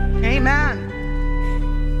 Amen? Amen.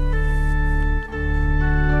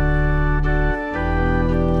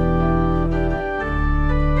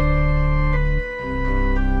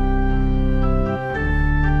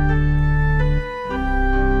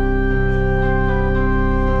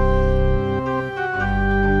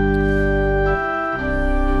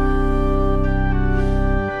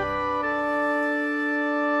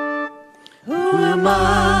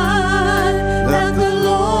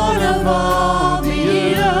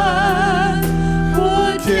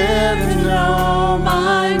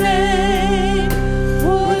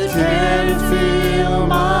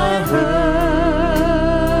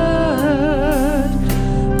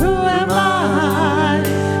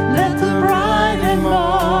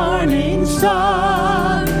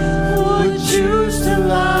 Would choose to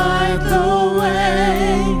light the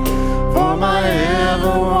way.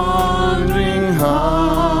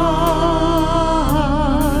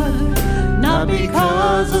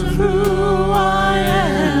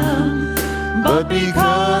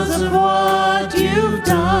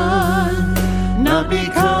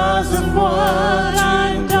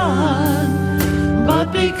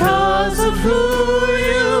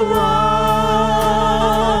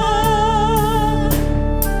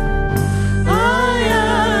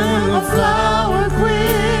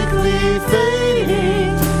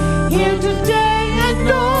 here today and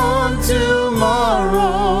gone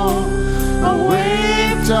tomorrow. A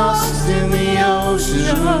wave tossed in the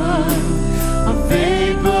ocean, a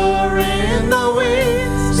vapor in the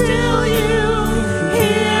wind. Still you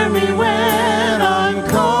hear me when I'm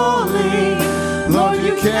calling. Lord,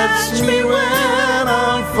 you catch me when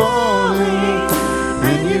I'm falling,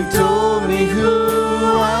 and you've told me who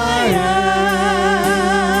I am.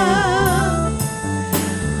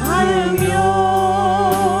 I am yours.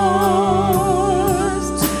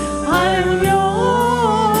 I am yours.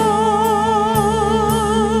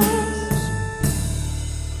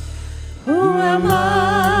 Who am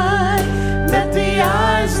I that the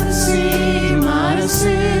eyes that see my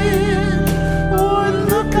sin would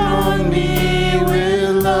look on me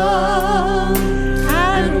with love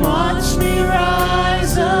and watch me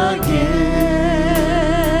rise again?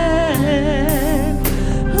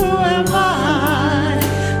 Who am I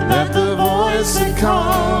that the voice that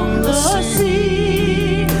calmed the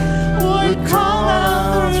sea would call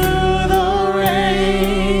out through the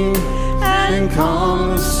rain and calm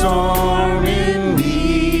the storm in me?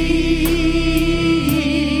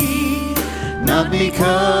 Not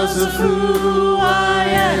because of who I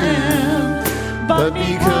am, but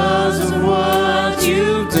because of what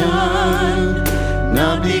you've done.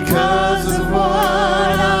 Not because of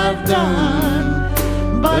what I've done,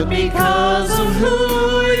 but because of who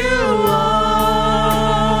you are.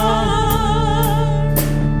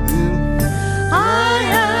 I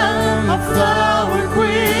am a flower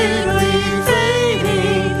quickly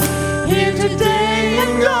fading, here today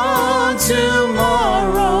and gone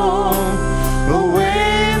tomorrow. A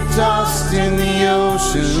wave tossed in the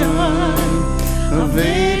ocean, a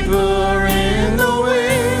vapor in the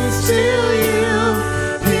wind. Still you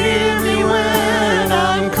hear me when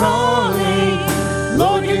I'm calling.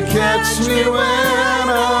 Lord, you catch me when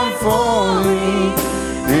I'm falling,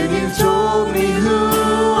 and you've told me who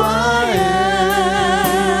I am.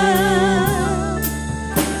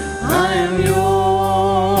 I am yours.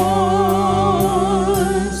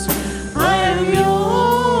 I am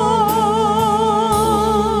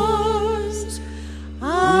yours.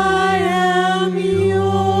 I am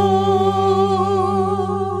yours.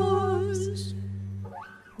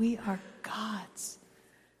 We are God's.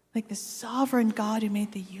 Like the sovereign God who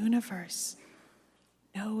made the universe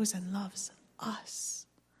knows and loves us.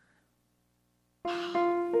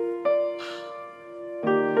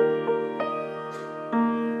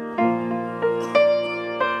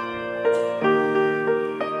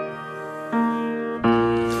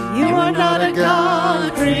 You are not a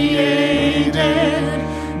God created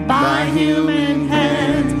by human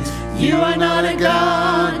hands. You are not a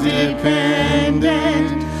God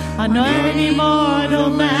dependent on any mortal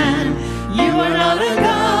man. You are not a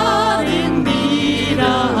God in need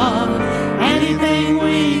of anything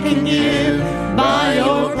we can give by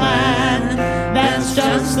your plan. That's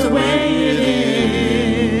just the way it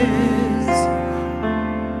is.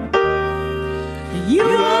 You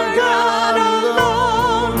are God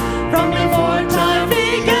alone from before time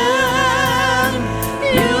began.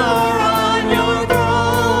 You are on your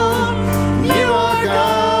throne. You are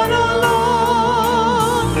God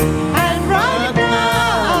alone. And right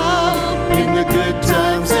now, in the good times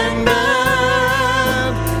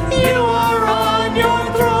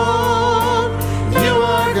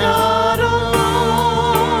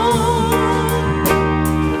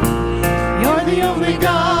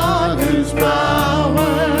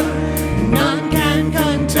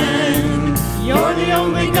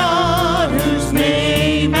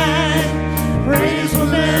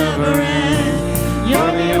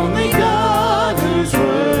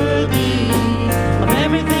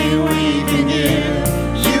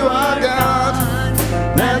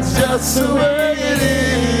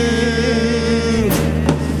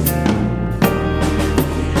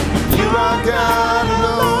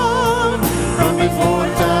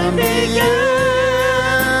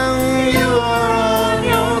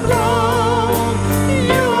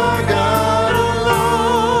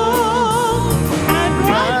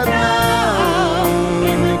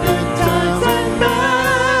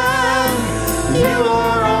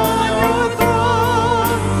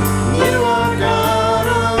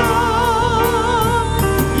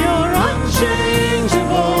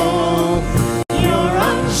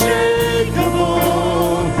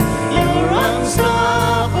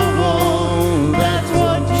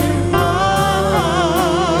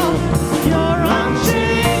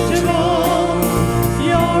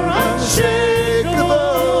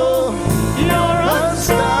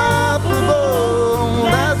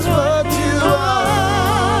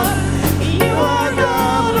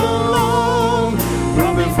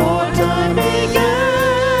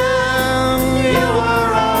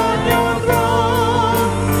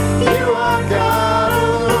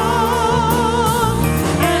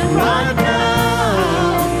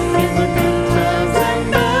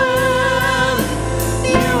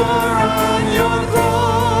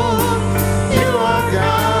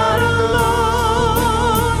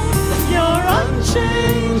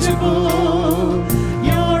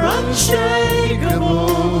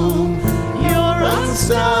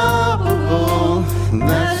unstoppable.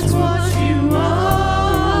 That's what you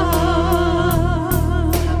are.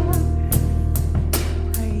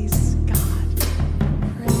 Praise God.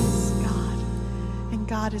 Praise God. And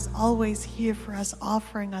God is always here for us,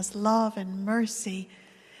 offering us love and mercy.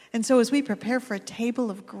 And so as we prepare for a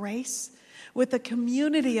table of grace with a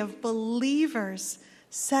community of believers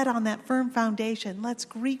set on that firm foundation, let's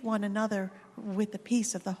greet one another with the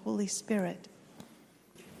peace of the Holy Spirit.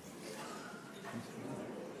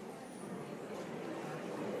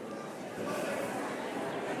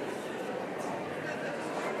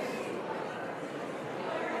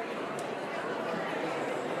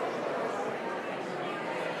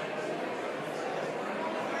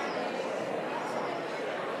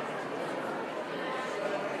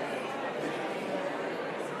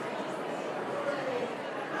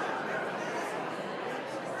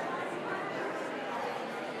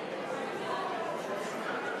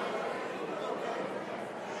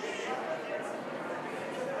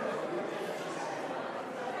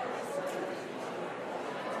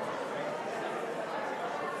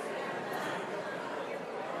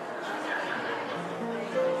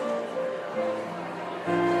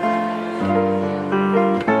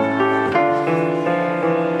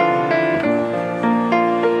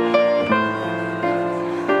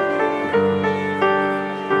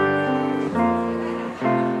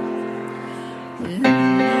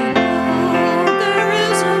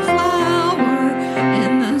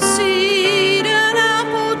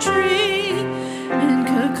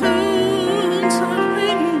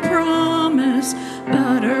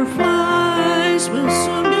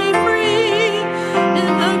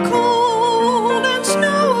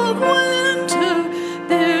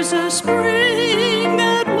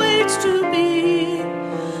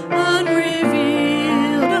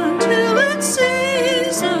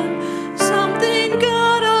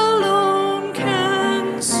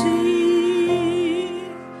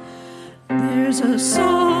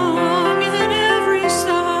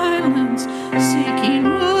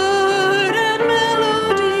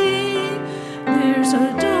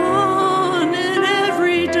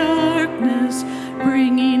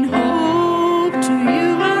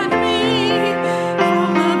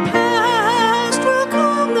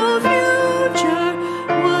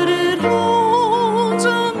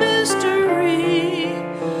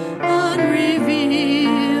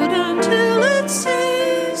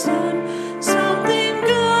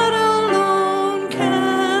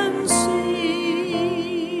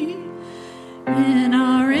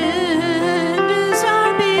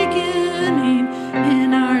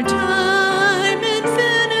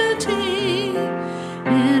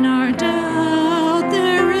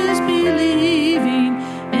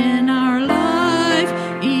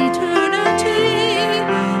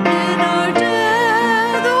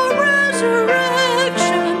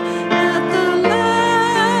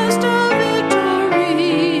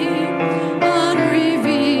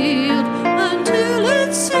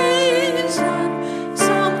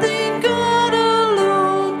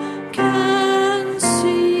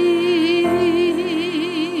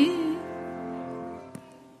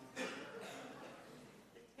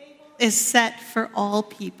 Is set for all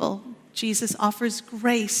people. Jesus offers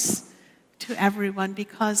grace to everyone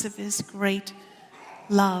because of his great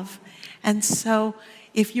love. And so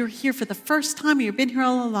if you're here for the first time or you've been here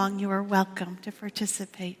all along, you are welcome to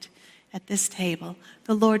participate at this table.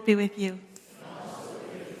 The Lord be with you.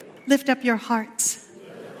 Lift up your hearts.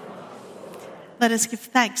 Let us give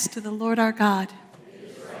thanks to the Lord our God.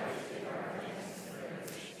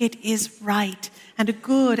 It is right and a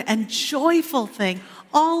good and joyful thing,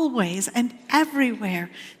 always and everywhere,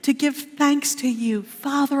 to give thanks to you,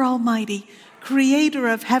 Father Almighty, creator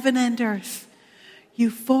of heaven and earth. You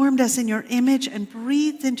formed us in your image and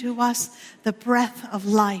breathed into us the breath of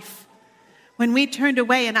life. When we turned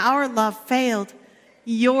away and our love failed,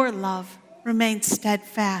 your love remained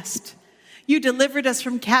steadfast. You delivered us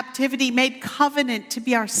from captivity, made covenant to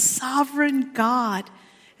be our sovereign God,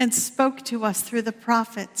 and spoke to us through the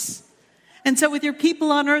prophets. And so with your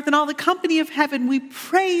people on earth and all the company of heaven, we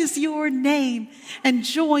praise your name and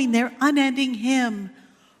join their unending hymn.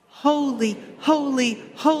 Holy, holy,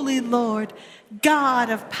 holy Lord, God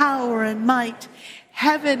of power and might.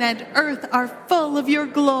 Heaven and earth are full of your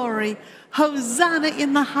glory. Hosanna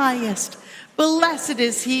in the highest. Blessed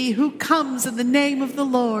is he who comes in the name of the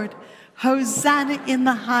Lord. Hosanna in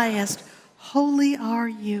the highest. Holy are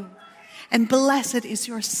you. And blessed is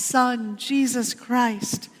your Son, Jesus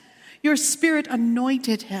Christ. Your Spirit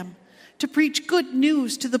anointed him to preach good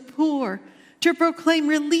news to the poor, to proclaim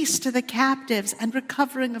release to the captives and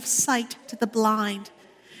recovering of sight to the blind,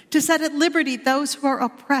 to set at liberty those who are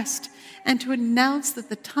oppressed, and to announce that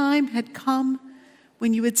the time had come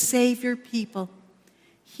when you would save your people.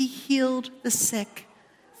 He healed the sick,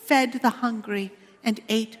 fed the hungry, and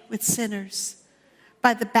ate with sinners.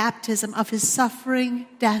 By the baptism of his suffering,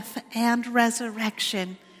 death, and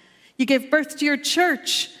resurrection, you gave birth to your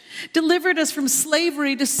church, delivered us from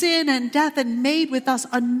slavery to sin and death, and made with us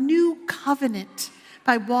a new covenant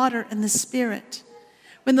by water and the Spirit.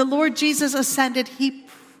 When the Lord Jesus ascended, he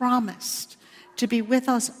promised to be with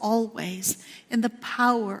us always in the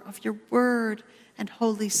power of your word and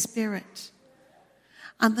Holy Spirit.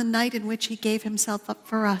 On the night in which he gave himself up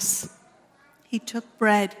for us, he took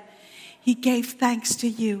bread. He gave thanks to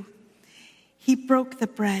you. He broke the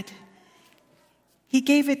bread. He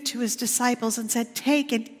gave it to his disciples and said,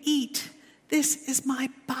 "Take and eat. This is my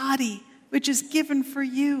body, which is given for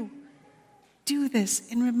you. Do this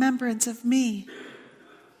in remembrance of me."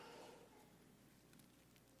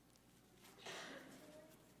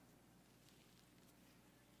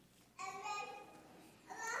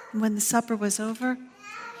 And when the supper was over,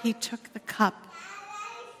 he took the cup.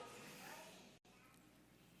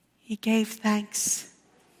 He gave thanks.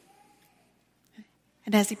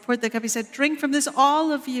 And as he poured the cup, he said, "Drink from this,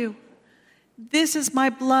 all of you. This is my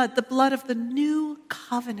blood, the blood of the new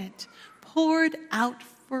covenant, poured out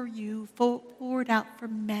for you, poured out for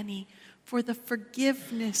many, for the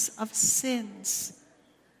forgiveness of sins.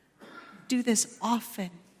 Do this often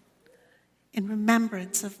in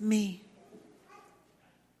remembrance of me."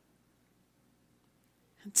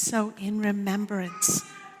 And so, in remembrance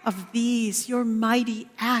of these, your mighty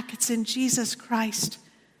acts in Jesus Christ,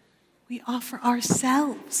 we offer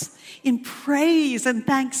ourselves in praise and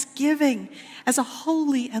thanksgiving as a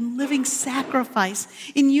holy and living sacrifice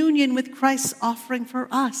in union with Christ's offering for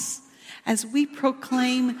us, as we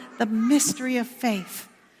proclaim the mystery of faith.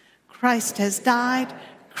 Christ has died,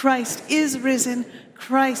 Christ is risen,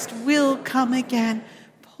 Christ will come again.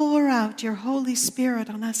 Pour out your Holy Spirit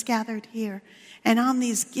on us gathered here and on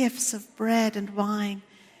these gifts of bread and wine.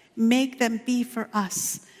 Make them be for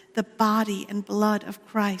us the body and blood of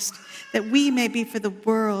Christ, that we may be for the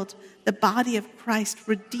world the body of Christ,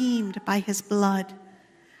 redeemed by his blood.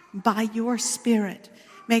 By your Spirit,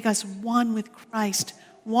 make us one with Christ,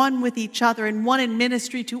 one with each other, and one in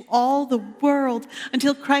ministry to all the world,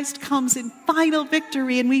 until Christ comes in final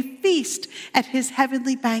victory and we feast at his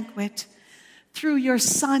heavenly banquet. Through your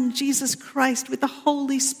Son, Jesus Christ, with the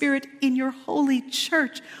Holy Spirit in your holy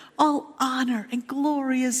church, all honor and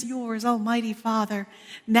glory is yours, Almighty Father,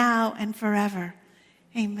 now and forever.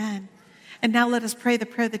 Amen. And now let us pray the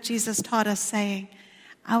prayer that Jesus taught us, saying,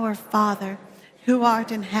 "Our Father, who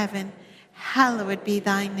art in heaven, hallowed be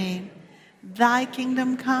thy name. Thy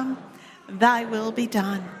kingdom come, thy will be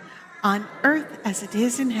done, on earth as it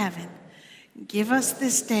is in heaven. Give us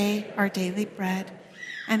this day our daily bread,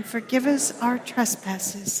 and forgive us our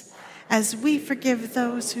trespasses, as we forgive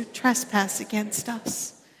those who trespass against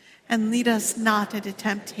us. And lead us not into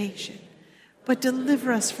temptation, but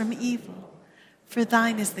deliver us from evil. For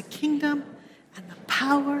thine is the kingdom, and the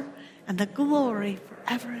power, and the glory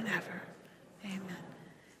forever and ever." Amen.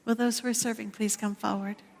 Will those who are serving please come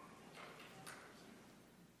forward?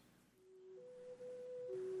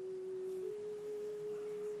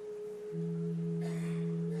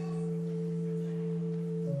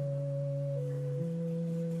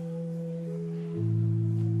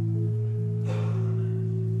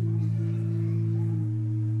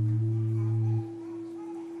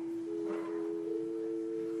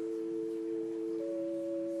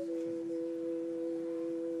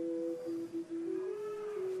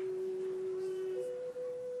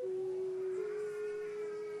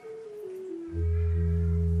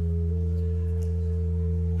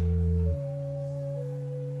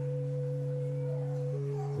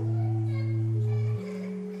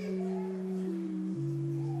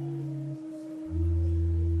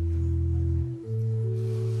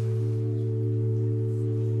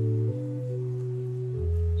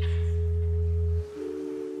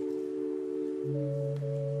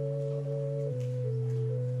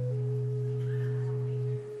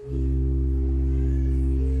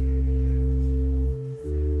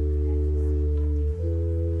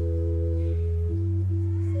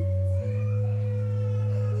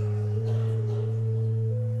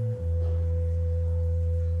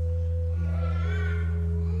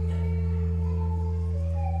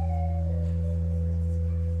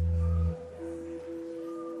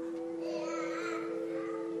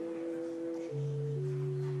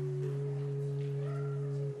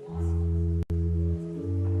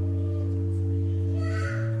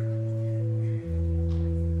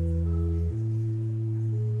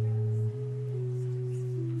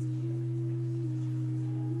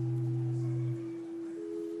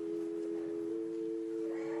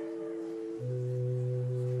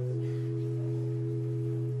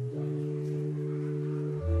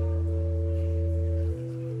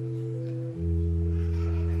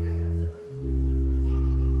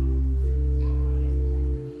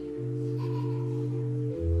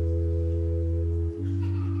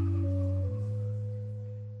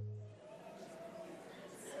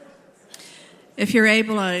 If you're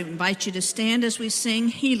able, I invite you to stand as we sing,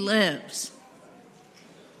 He Lives.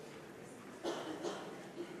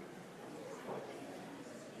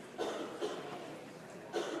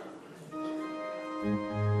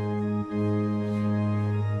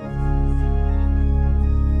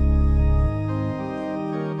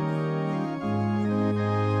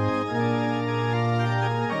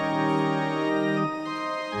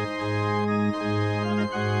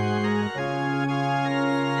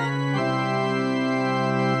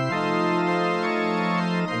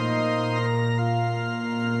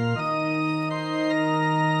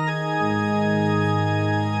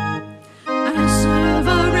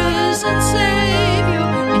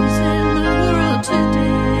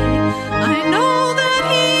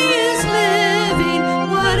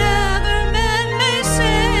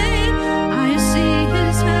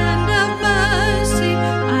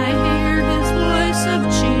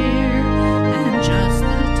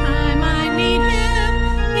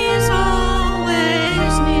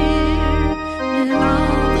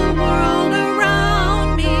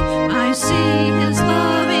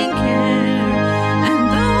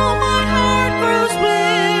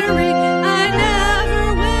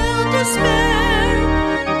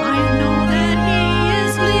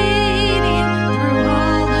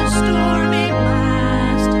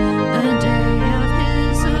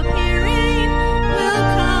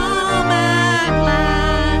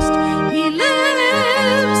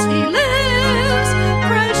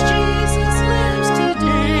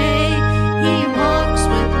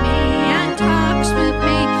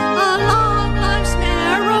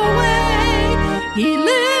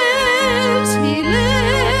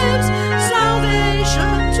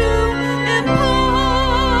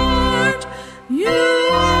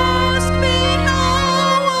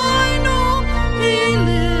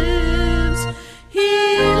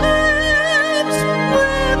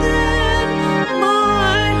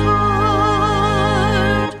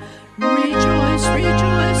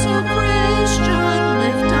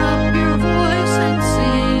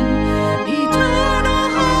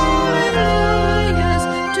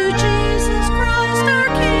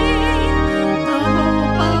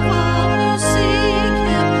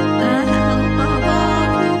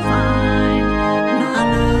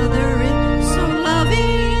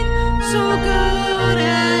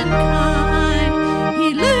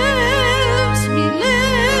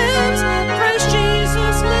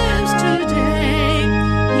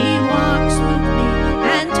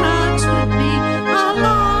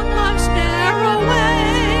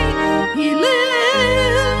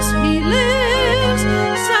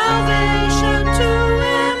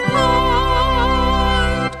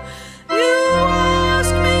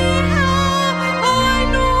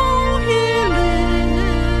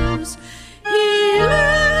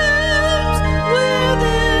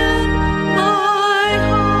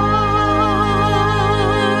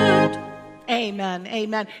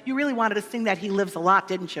 Amen. You really wanted to sing that He Lives a lot,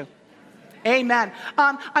 didn't you? Amen.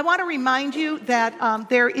 I want to remind you that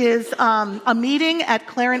there is a meeting at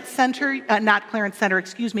Clarence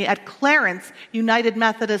United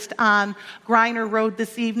Methodist on Griner Road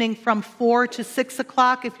this evening from 4 to 6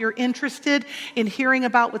 o'clock if you're interested in hearing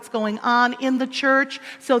about what's going on in the church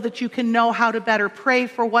so that you can know how to better pray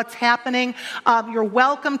for what's happening. You're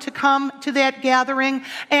welcome to come to that gathering.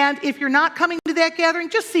 And if you're not coming to that gathering,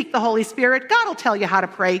 just seek the Holy Spirit. God will tell you how to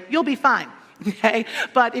pray. You'll be fine. Okay,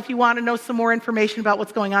 but if you want to know some more information about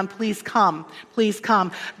what's going on, please come. Please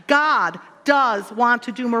come. God does want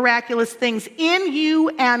to do miraculous things in you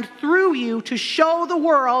and through you to show the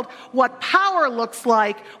world what power looks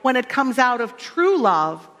like when it comes out of true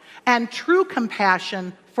love and true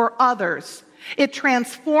compassion for others. It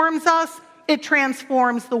transforms us. It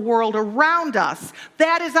transforms the world around us.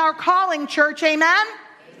 That is our calling, church. Amen?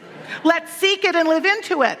 Let's seek it and live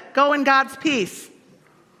into it. Go in God's peace.